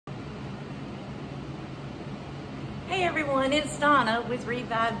Hey everyone, it's Donna with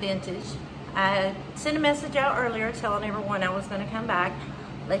ReDesign Vintage. I sent a message out earlier telling everyone I was going to come back,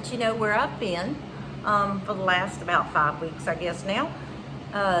 let you know where I've been for the last about 5 weeks, I guess now.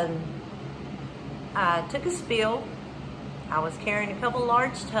 I took a spill. I was carrying a couple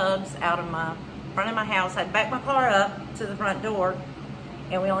large tubs out of my front of my house. I'd backed my car up to the front door,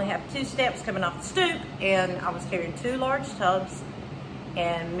 and we only have 2 steps coming off the stoop, and I was carrying 2 large tubs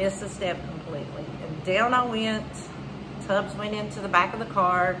and missed a step completely. And down I went. Tubs went into the back of the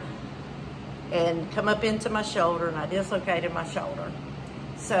car and come up into my shoulder, and I dislocated my shoulder.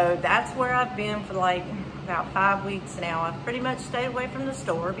 So that's where I've been for like about 5 weeks now. I've pretty much stayed away from the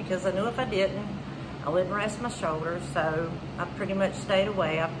store because I knew if I didn't, I wouldn't rest my shoulder. So I've pretty much stayed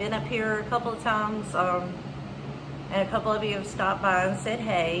away. I've been up here a couple of times, and a couple of you have stopped by and said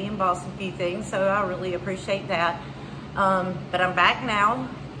hey and bought some few things, so I really appreciate that. But I'm back now,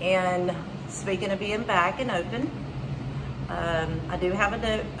 and speaking of being back and open, I do have a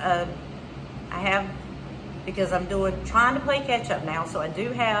note. Because I'm trying to play catch up now, so I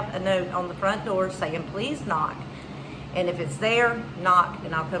do have a note on the front door saying please knock, and if it's there, knock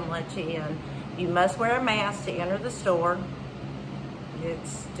and I'll come let you in. You must wear a mask to enter the store.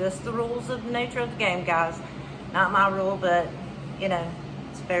 It's just the rules of the nature of the game, guys. Not my rule, but you know,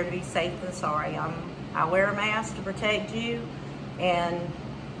 it's better to be safe than sorry. I wear a mask to protect you and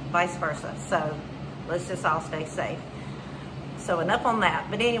vice versa, so let's just all stay safe. So enough on that.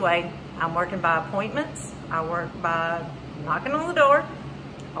 But anyway, I'm working by appointments. I work by knocking on the door,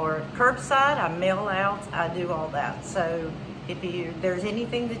 or curbside. I mail out. I do all that. So if there's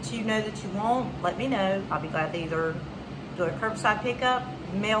anything that you know that you want, let me know. I'll be glad to either do a curbside pickup,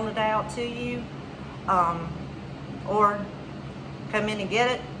 mail it out to you, or come in and get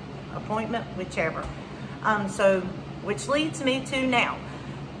it, appointment, whichever. So which leads me to now.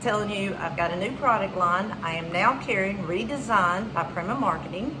 Telling you I've got a new product line. I am now carrying ReDesign by Prima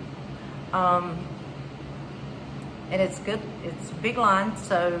marketing, and it's good. It's a big line,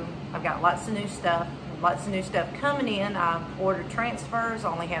 so I've got lots of new stuff coming in. I've ordered transfers.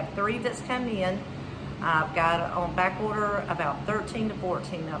 I only have 3 that's come in. I've got on back order about 13 to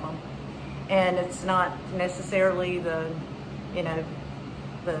 14 of them, and it's not necessarily the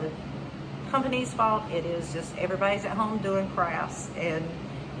company's fault. It is just everybody's at home doing crafts and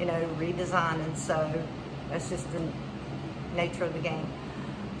redesigning, so that's just the nature of the game.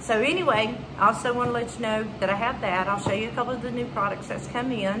 So anyway, I also want to let you know that I have that. I'll show you a couple of the new products that's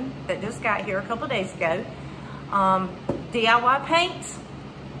come in that just got here a couple of days ago. DIY paints,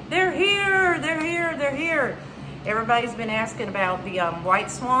 they're here. Everybody's been asking about the White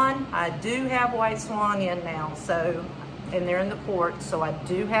Swan. I do have White Swan in now, so, and they're in the quart, so I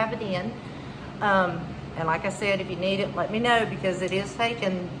do have it in. And like I said, if you need it, let me know, because it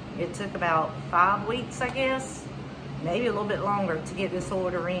took about 5 weeks, I guess, maybe a little bit longer to get this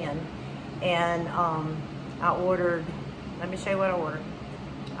order in. And I ordered, let me show you what I ordered.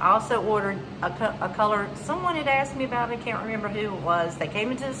 I also ordered a color, someone had asked me about it, I can't remember who it was. They came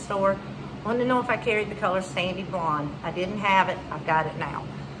into the store, wanted to know if I carried the color Sandy Blonde. I didn't have it, I've got it now.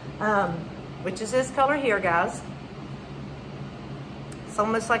 Which is this color here, guys. It's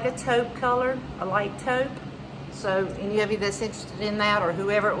almost like a taupe color, a light taupe. So any of you that's interested in that, or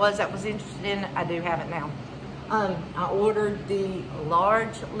whoever it was that was interested in it, I do have it now. I ordered the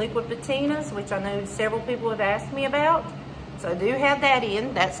large liquid patinas, which I know several people have asked me about. So I do have that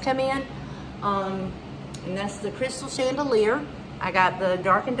in, that's come in. And that's the crystal chandelier. I got the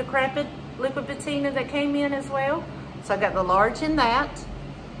dark and decrepit liquid patina that came in as well. So I got the large in that.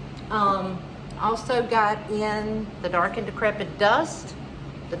 Also got in the dark and decrepit dust,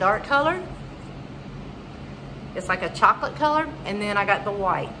 the dark color. It's like a chocolate color, and then I got the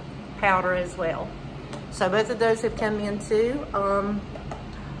white powder as well. So both of those have come in too.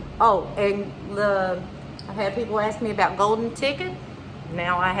 Oh, and I've had people ask me about Golden Ticket.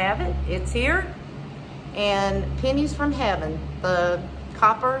 Now I have it, it's here. And Pennies from Heaven, the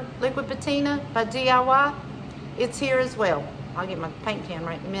copper liquid patina by DIY, it's here as well. I'll get my paint can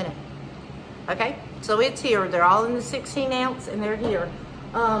right in a minute. Okay, so it's here. They're all in the 16 ounce and they're here.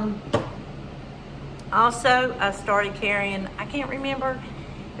 Also, I started carrying, I can't remember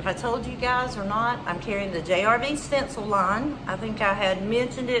if I told you guys or not, I'm carrying the JRV stencil line. I think I had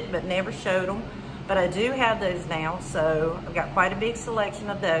mentioned it but never showed them, but I do have those now, so I've got quite a big selection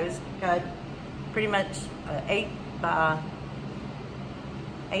of those. Got pretty much 8 by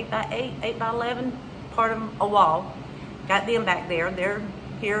 11 part of a wall. Got them back there. They're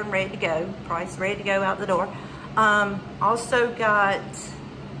here and ready to go. Price ready to go out the door. Also got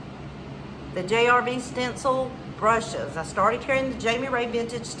the JRV stencil brushes. I started carrying the Jami Ray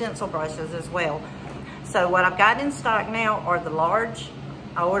Vintage stencil brushes as well. So what I've got in stock now are the large.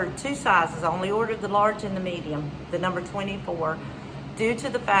 I ordered 2 sizes. I only ordered the large and the medium, the number 24, due to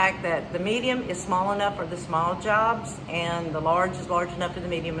the fact that the medium is small enough for the small jobs and the large is large enough for the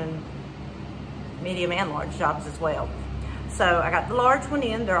medium and large jobs as well. So I got the large one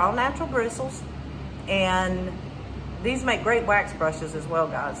in. They're all natural bristles, and these make great wax brushes as well,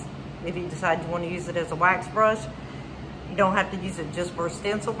 guys. If you decide you want to use it as a wax brush, you don't have to use it just for a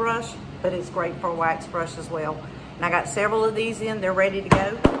stencil brush, but it's great for a wax brush as well. And I got several of these in. They're ready to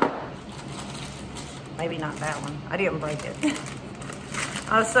go. Maybe not that one. I didn't break it.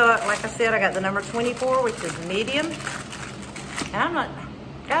 Also, like I said, I got the number 24, which is medium. And I'm not,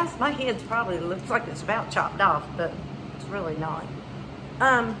 guys, my head's probably looks like it's about chopped off, but it's really not.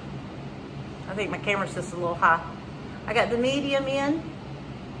 I think my camera's just a little high. I got the medium in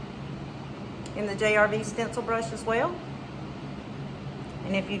the JRV stencil brush as well.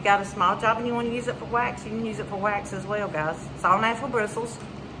 And if you've got a small job and you want to use it for wax, you can use it for wax as well, guys. It's all natural bristles.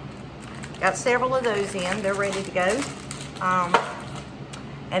 Got several of those in. They're ready to go.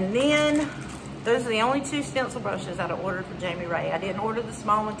 And then those are the only 2 stencil brushes that I ordered for Jami Ray. I didn't order the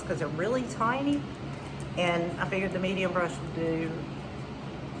small ones because they're really tiny, and I figured the medium brush would do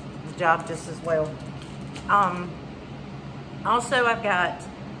the job just as well. Also, I've got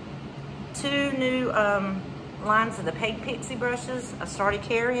 2 new lines of the Paint Pixie brushes I started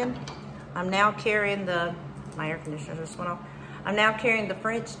carrying. I'm now carrying my air conditioner just went off. I'm now carrying the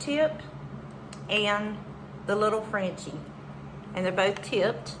French tip and the little Frenchie. And they're both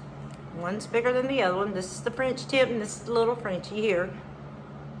tipped. One's bigger than the other one. This is the French tip and this is the little Frenchie here.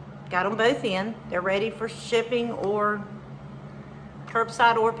 Got them both in. They're ready for shipping or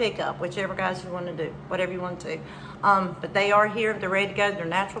curbside or pickup, whichever guys you want to do, whatever you want to. But they are here. They're ready to go. They're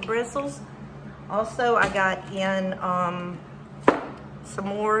natural bristles. Also, I got in some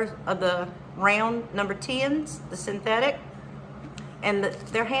more of the round number 10s, the synthetic. And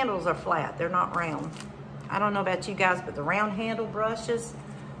their handles are flat. They're not round. I don't know about you guys, but the round handle brushes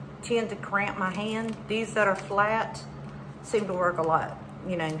tend to cramp my hand. These that are flat seem to work a lot.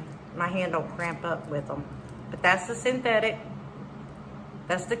 You know, my hand don't cramp up with them. But that's the synthetic.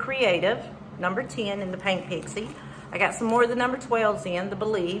 That's the creative, number 10 in the Paint Pixie. I got some more of the number 12s in, the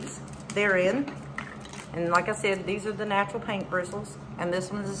Believes. They're in. And like I said, these are the natural paint bristles, and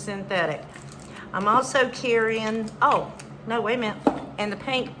this one's a synthetic. I'm also carrying, oh, no, wait a minute. And the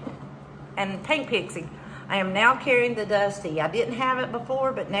Paint Pixie. I am now carrying the Dusty. I didn't have it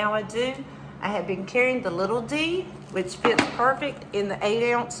before, but now I do. I have been carrying the little D, which fits perfect in the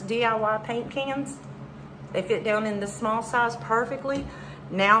 8-ounce DIY paint cans. They fit down in the small size perfectly.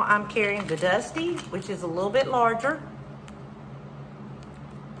 Now I'm carrying the Dusty, which is a little bit larger.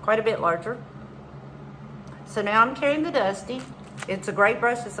 Quite a bit larger. So now I'm carrying the Dusty. It's a great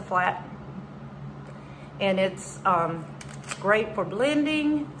brush, it's a flat. And it's great for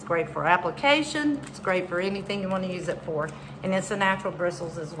blending, it's great for application, it's great for anything you want to use it for. And it's the natural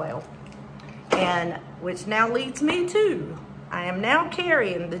bristles as well. And which now leads me to, I am now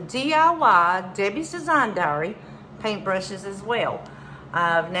carrying the DIY Debbie's Design Diary paintbrushes as well.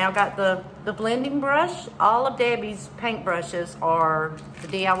 I've now got the blending brush. All of Debbie's paint brushes are, the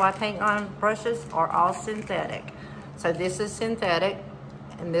DIY paint on brushes are all synthetic. So this is synthetic,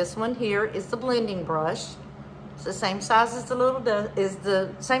 and this one here is the blending brush. It's the same size as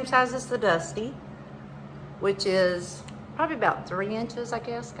the same size as the Dusty, which is probably about 3 inches, I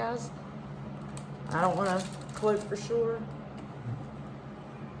guess, guys. I don't want to quote for sure.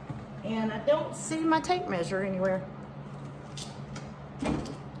 And I don't see my tape measure anywhere.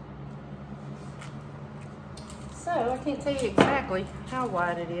 So I can't tell you exactly how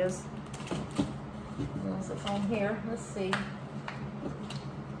wide it is. Unless it's on here. Let's see.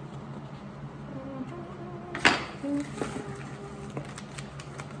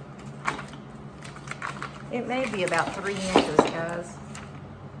 It may be about 3 inches, guys.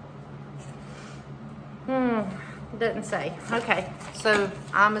 It doesn't say. Okay, so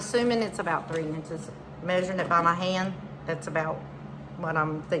I'm assuming it's about 3 inches. Measuring it by my hand, that's about what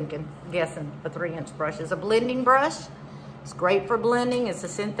I'm thinking, guessing. A 3-inch brush is a blending brush. It's great for blending. It's a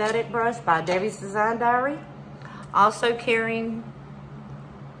synthetic brush by Debbie's Design Diary. Also carrying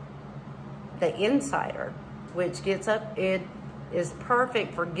the Insider, which gets up, it is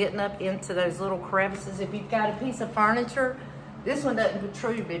perfect for getting up into those little crevices. If you've got a piece of furniture, this one doesn't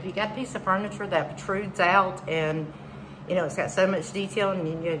protrude, but if you got a piece of furniture that protrudes out and you know, it's got so much detail and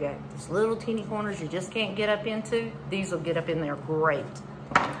then you got these little teeny corners you just can't get up into, these will get up in there great.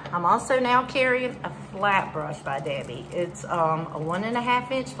 I'm also now carrying a flat brush by Debbie. It's a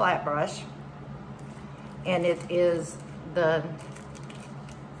 1.5-inch flat brush, and it is the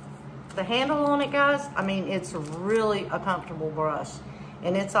The handle on it, guys, I mean, it's really a comfortable brush.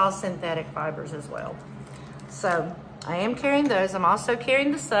 And it's all synthetic fibers as well. So I am carrying those. I'm also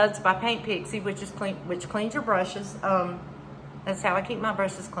carrying the Suds by Paint Pixie, which cleans your brushes. That's how I keep my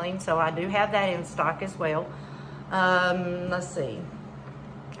brushes clean. So I do have that in stock as well. Let's see.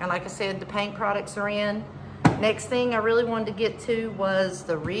 And like I said, the paint products are in. Next thing I really wanted to get to was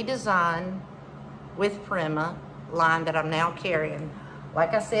the ReDesign with Prima line that I'm now carrying.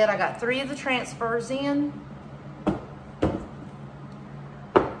 Like I said, I got 3 of the transfers in. Put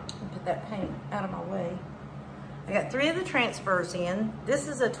that paint out of my way. I got 3 of the transfers in. This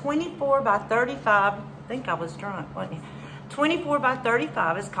is a 24 by 35. I think I was drunk, wasn't it? 24 by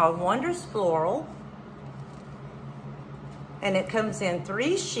 35. It's called Wondrous Floral. And it comes in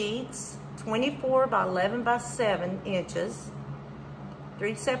 3 sheets, 24 by 11 by 7 inches.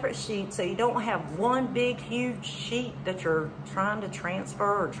 3 separate sheets, so you don't have one big, huge sheet that you're trying to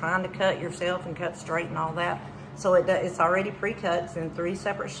transfer or trying to cut yourself and cut straight and all that. So it's already pre-cut. It's in 3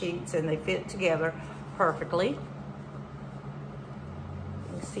 separate sheets, and they fit together perfectly. You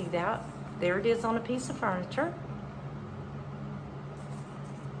can see that. There it is on a piece of furniture.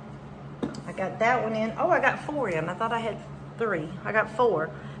 I got that one in. Oh, I got 4 in. I thought I had 3. I got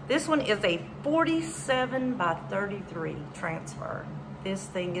 4. This one is a 47 by 33 transfer. This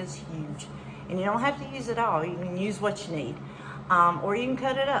thing is huge. And you don't have to use it all. You can use what you need. Or you can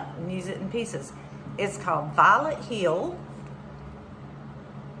cut it up and use it in pieces. It's called Violet Hill.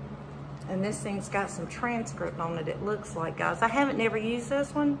 And this thing's got some transcript on it, it looks like, guys. I haven't never used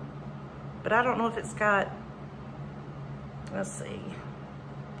this one, but I don't know if it's got, let's see.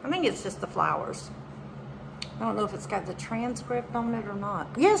 I think it's just the flowers. I don't know if it's got the transcript on it or not.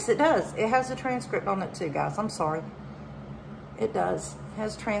 Yes, it does. It has a transcript on it too, guys. I'm sorry. It does. It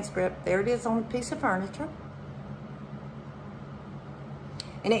has transcript. There it is on a piece of furniture.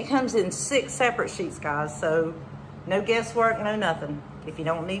 And it comes in 6 separate sheets, guys. So no guesswork, no nothing. If you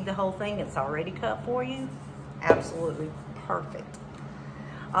don't need the whole thing, it's already cut for you. Absolutely perfect.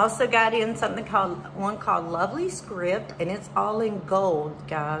 Also got in something one called Lovely Script, and it's all in gold,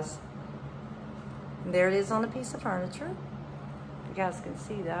 guys. And there it is on a piece of furniture. You guys can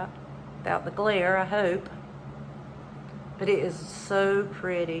see that without the glare, I hope. But it is so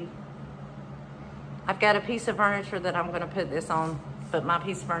pretty. I've got a piece of furniture that I'm gonna put this on, but my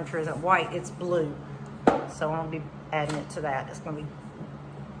piece of furniture isn't white, it's blue. So I'll be adding it to that. It's gonna be,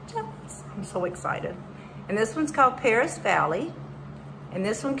 I'm so excited. And this one's called Paris Valley. And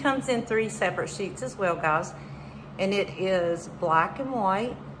this one comes in 3 separate sheets as well, guys. And it is black and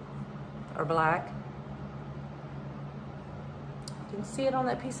white, or black. You can see it on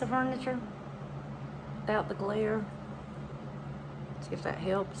that piece of furniture without the glare. See if that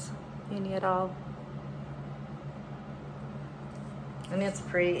helps any at all. And it's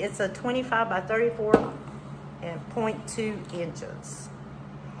pretty. It's a 25 by 34 and 0.2 inches.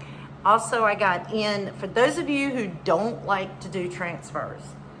 Also, I got in, for those of you who don't like to do transfers,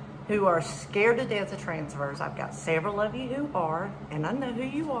 who are scared to death of transfers, I've got several of you who are, and I know who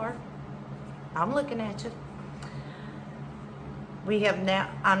you are. I'm looking at you.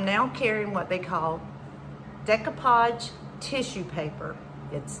 I'm now carrying what they call decoupage tissue paper.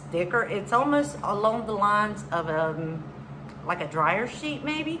 It's thicker. It's almost along the lines of like a dryer sheet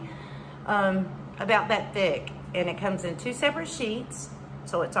maybe, about that thick. And it comes in 2 separate sheets,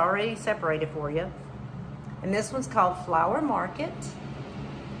 so it's already separated for you. And this one's called Flower Market.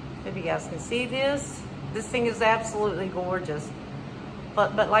 If you guys can see this. This thing is absolutely gorgeous.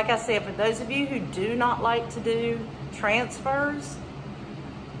 But like I said, for those of you who do not like to do transfers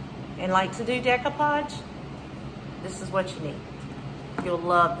and like to do decoupage, this is what you need. You'll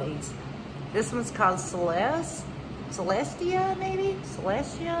love these. This one's called Celestia, maybe?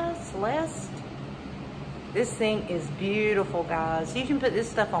 Celeste. This thing is beautiful, guys. You can put this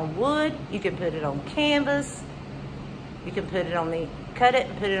stuff on wood. You can put it on canvas. You can put it on cut it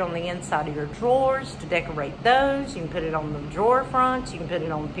and put it on the inside of your drawers to decorate those. You can put it on the drawer fronts. You can put it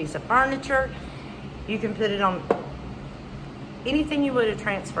on a piece of furniture. You can put it on anything you would have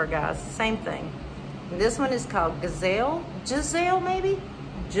transferred, guys. Same thing. And this one is called Giselle maybe?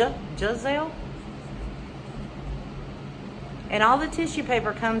 Giselle. And all the tissue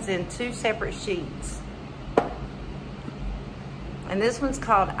paper comes in 2 separate sheets. And this one's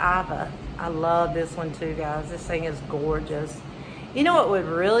called Iva. I love this one too, guys. This thing is gorgeous. You know what would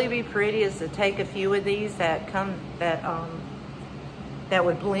really be pretty is to take a few of these that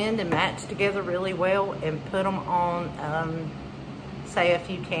would blend and match together really well and put them on, say, a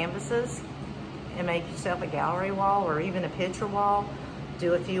few canvases and make yourself a gallery wall or even a picture wall.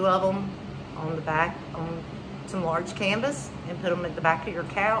 Do a few of them on the back, some large canvas and put them at the back of your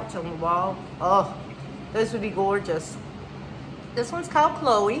couch, on the wall. Oh, those would be gorgeous. This one's called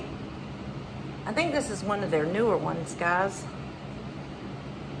Chloe. I think this is one of their newer ones, guys.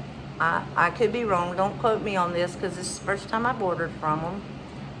 I could be wrong. Don't quote me on this because this is the first time I've ordered from them,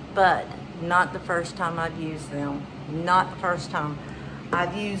 but not the first time I've used them. Not the first time.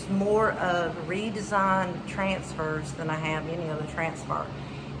 I've used more of ReDesign transfers than I have any other transfer,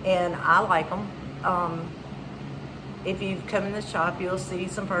 and I like them. If you come in the shop, you'll see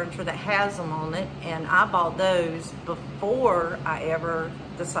some furniture that has them on it, and I bought those before I ever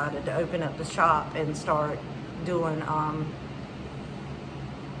decided to open up the shop and start doing my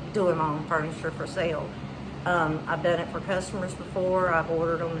own furniture for sale. I've done it for customers before. I've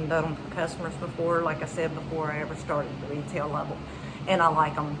ordered them and done them for customers before, like I said, before I ever started the retail level. And I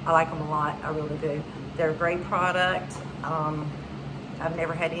like them. I like them a lot. I really do. They're a great product. I've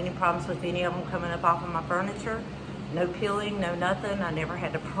never had any problems with any of them coming up off of my furniture. No peeling, no nothing. I never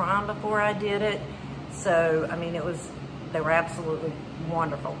had to prime before I did it. So, I mean, they were absolutely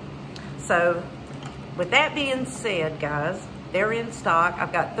wonderful. So, with that being said, guys, they're in stock.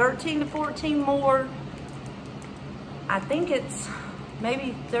 I've got 13 to 14 more. I think it's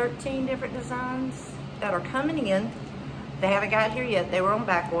maybe 13 different designs that are coming in. They haven't got here yet. They were on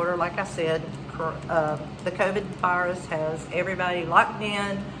back order. Like I said, the COVID virus has everybody locked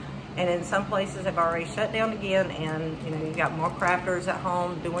in, and in some places they've already shut down again, and you know, you got more crafters at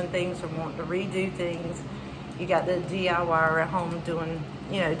home doing things or wanting to redo things. You got the DIYer at home doing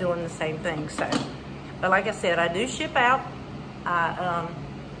the same thing. So, but like I said, I do ship out.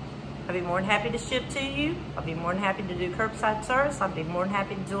 I'd be more than happy to ship to you. I'll be more than happy to do curbside service. I'd be more than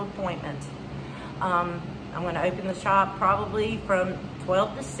happy to do appointments. I'm going to open the shop probably from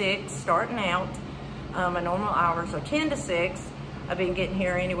 12 to 6 starting out. My normal hours are 10 to 6. I've been getting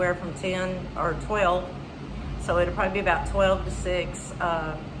here anywhere from 10 or 12. So it'll probably be about 12 to 6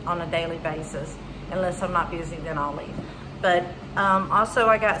 on a daily basis. Unless I'm not busy, then I'll leave. But also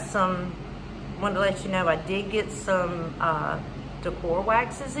I got wanted to let you know I did get some decor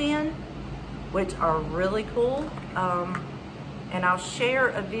waxes in, which are really cool. And I'll share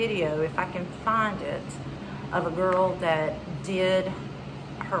a video, if I can find it, of a girl that did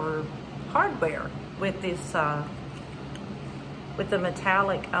her hardware with this, with the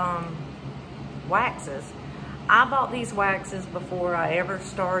metallic waxes. I bought these waxes before I ever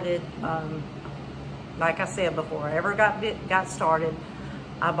started, like I said, before I ever got started.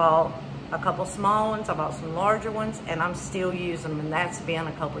 I bought a couple small ones, I bought some larger ones, and I'm still using them, and that's been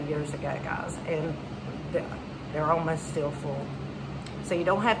a couple years ago, guys, and they're almost still full. So you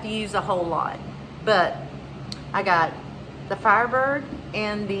don't have to use a whole lot. But I got the Firebird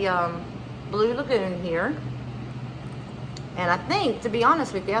and the Blue Lagoon here. And I think, to be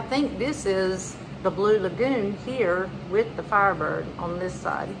honest with you, I think this is the Blue Lagoon here with the Firebird on this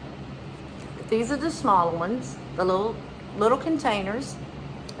side. These are the smaller ones, the little containers,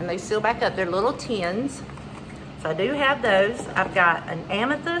 and they seal back up. They're little tins. So I do have those. I've got an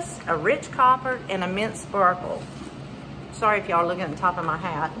amethyst, a rich copper, and a mint sparkle. Sorry if y'all are looking at the top of my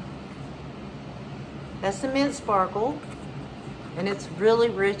hat. That's the mint sparkle, and it's really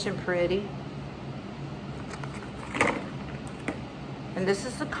rich and pretty. And this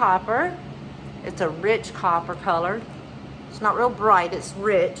is the copper. It's a rich copper color. It's not real bright, it's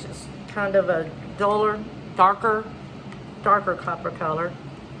rich. It's kind of a duller, darker copper color.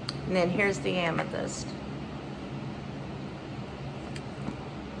 And then here's the amethyst.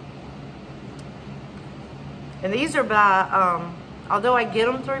 And these are by, although I get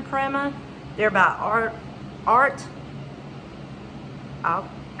them through Prima, they're by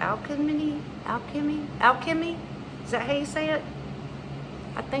Alchemy? Is that how you say it?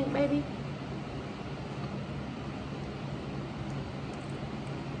 I think maybe.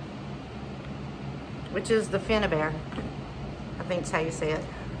 Which is the Finnabear. I think it's how you say it.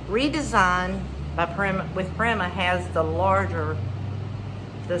 ReDesign by Prima, with Prima, has the larger,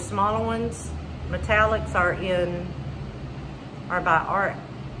 the smaller ones. Metallics are by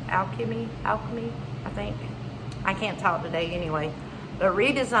Alchemy, I think. I can't talk today anyway. But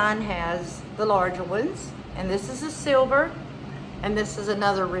ReDesign has the larger ones, and this is a silver, and this is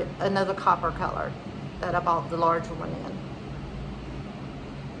another copper color that I bought the larger one in.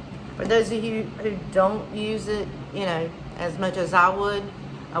 For those of you who don't use it, you know, as much as I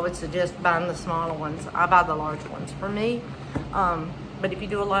would suggest buying the smaller ones. I buy the large ones for me. But if you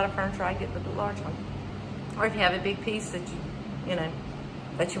do a lot of furniture, I get the large one. Or if you have a big piece that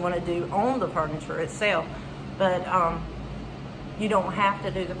that you want to do on the furniture itself. But you don't have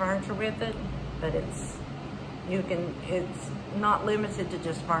to do the furniture with it. But it's not limited to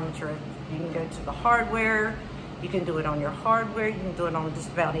just furniture. You can go to the hardware. You can do it on your hardware. You can do it on just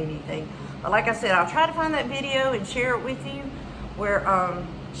about anything. But like I said, I'll try to find that video and share it with you where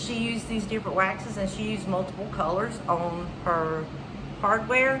she used these different waxes and she used multiple colors on her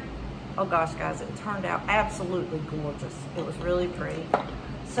hardware. Oh gosh, guys, it turned out absolutely gorgeous. It was really pretty.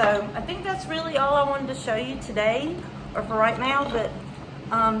 So I think that's really all I wanted to show you today, or for right now. But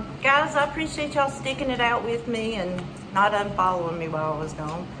guys, I appreciate y'all sticking it out with me and not unfollowing me while I was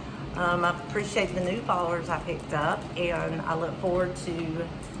gone. I appreciate the new followers I picked up, and I look forward to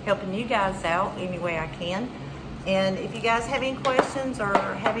helping you guys out any way I can. And if you guys have any questions or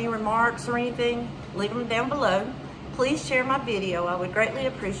have any remarks or anything, leave them down below. Please share my video. I would greatly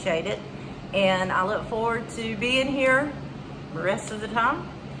appreciate it. And I look forward to being here the rest of the time.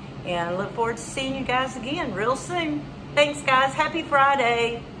 And look forward to seeing you guys again real soon. Thanks, guys. Happy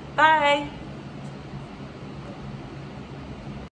Friday. Bye.